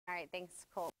right, thanks,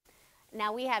 Colt.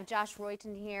 Now we have Josh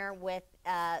Royeton here with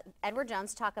Edward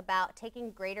Jones talk about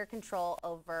taking greater control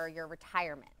over your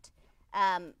retirement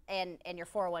and your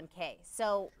 401k.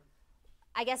 So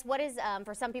I guess what is,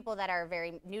 for some people that are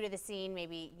very new to the scene,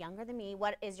 maybe younger than me,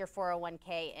 what is your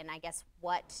 401k, and I guess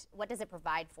what does it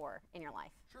provide for in your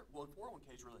life? Sure. Well,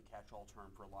 401k is really a catch-all term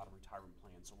for a lot of retirement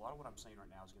plans. So a lot of what I'm saying right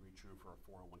now is going to be true for a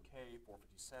 401k,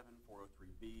 457,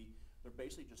 403b. They're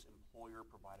basically just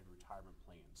employer-provided retirement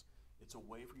plans. It's a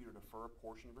way for you to defer a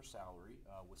portion of your salary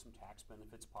with some tax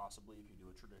benefits possibly if you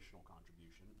do a traditional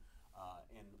contribution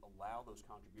and allow those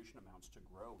contribution amounts to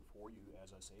grow for you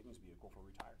as a savings vehicle for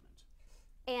retirement.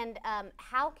 And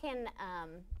how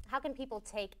can people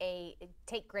take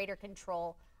greater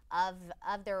control of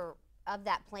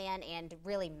that plan and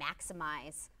really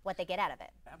maximize what they get out of it?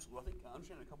 Absolutely. I think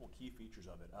understanding a couple of key features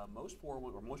of it. Most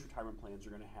retirement plans are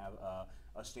going to have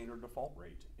a standard default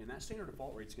rate, and that standard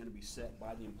default rate is going to be set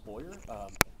by the employer.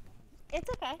 It's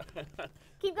okay.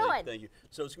 Keep going. Thank you.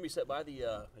 So it's going to be set by the,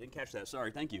 I didn't catch that, sorry,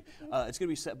 thank you. It's going to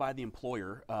be set by the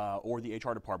employer or the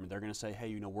HR department. They're going to say, hey,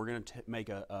 you know, we're going to make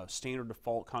a standard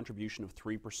default contribution of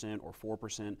 3% or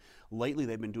 4%. Lately,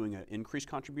 they've been doing an increased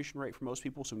contribution rate for most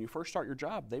people. So when you first start your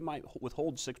job, they might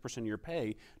withhold 6% of your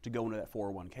pay to go into that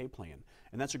 401k plan.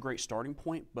 And that's a great starting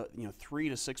point, but you know, 3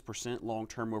 to 6% long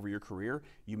term over your career,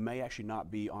 you may actually not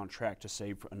be on track to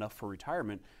save enough for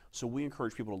retirement. So we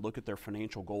encourage people to look at their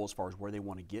financial goal as far as where they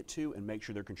want to get to and make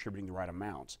sure they're contributing the right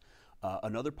amounts.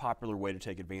 Another popular way to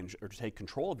take advantage or to take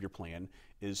control of your plan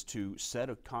is to set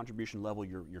a contribution level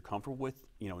you're comfortable with,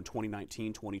 you know, in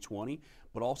 2019, 2020,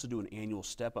 but also do an annual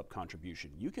step-up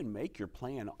contribution. You can make your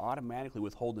plan automatically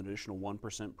withhold an additional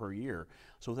 1% per year.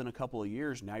 So within a couple of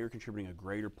years, now you're contributing a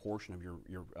greater portion of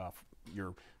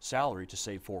your salary to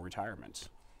save for retirement.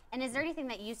 And is there anything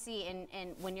that you see in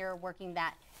when you're working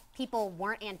that people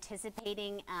weren't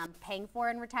anticipating paying for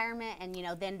in retirement, and you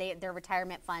know then their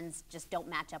retirement funds just don't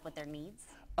match up with their needs?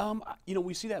 You know,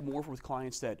 we see that more with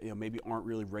clients that maybe aren't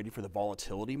really ready for the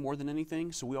volatility more than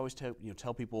anything. So we always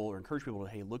tell people or encourage people to,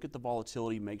 hey, look at the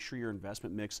volatility, make sure your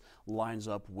investment mix lines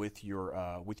up with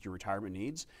your retirement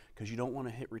needs, because you don't want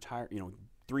to hit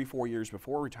 3-4 years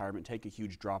before retirement, take a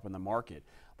huge drop in the market.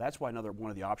 That's why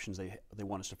one of the options they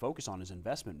want us to focus on is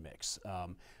investment mix.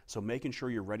 So making sure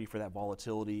you're ready for that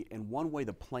volatility. And one way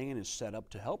the plan is set up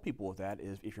to help people with that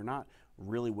is, if you're not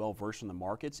really well versed in the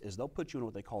markets, is they'll put you in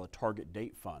what they call a target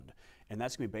date fund. And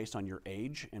that's going to be based on your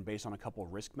age and based on a couple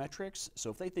of risk metrics.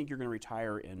 So if they think you're going to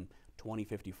retire in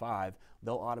 2055,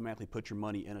 they'll automatically put your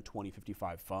money in a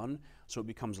 2055 fund, so it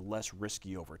becomes less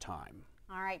risky over time.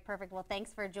 All right, perfect. Well,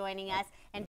 thanks for joining us. And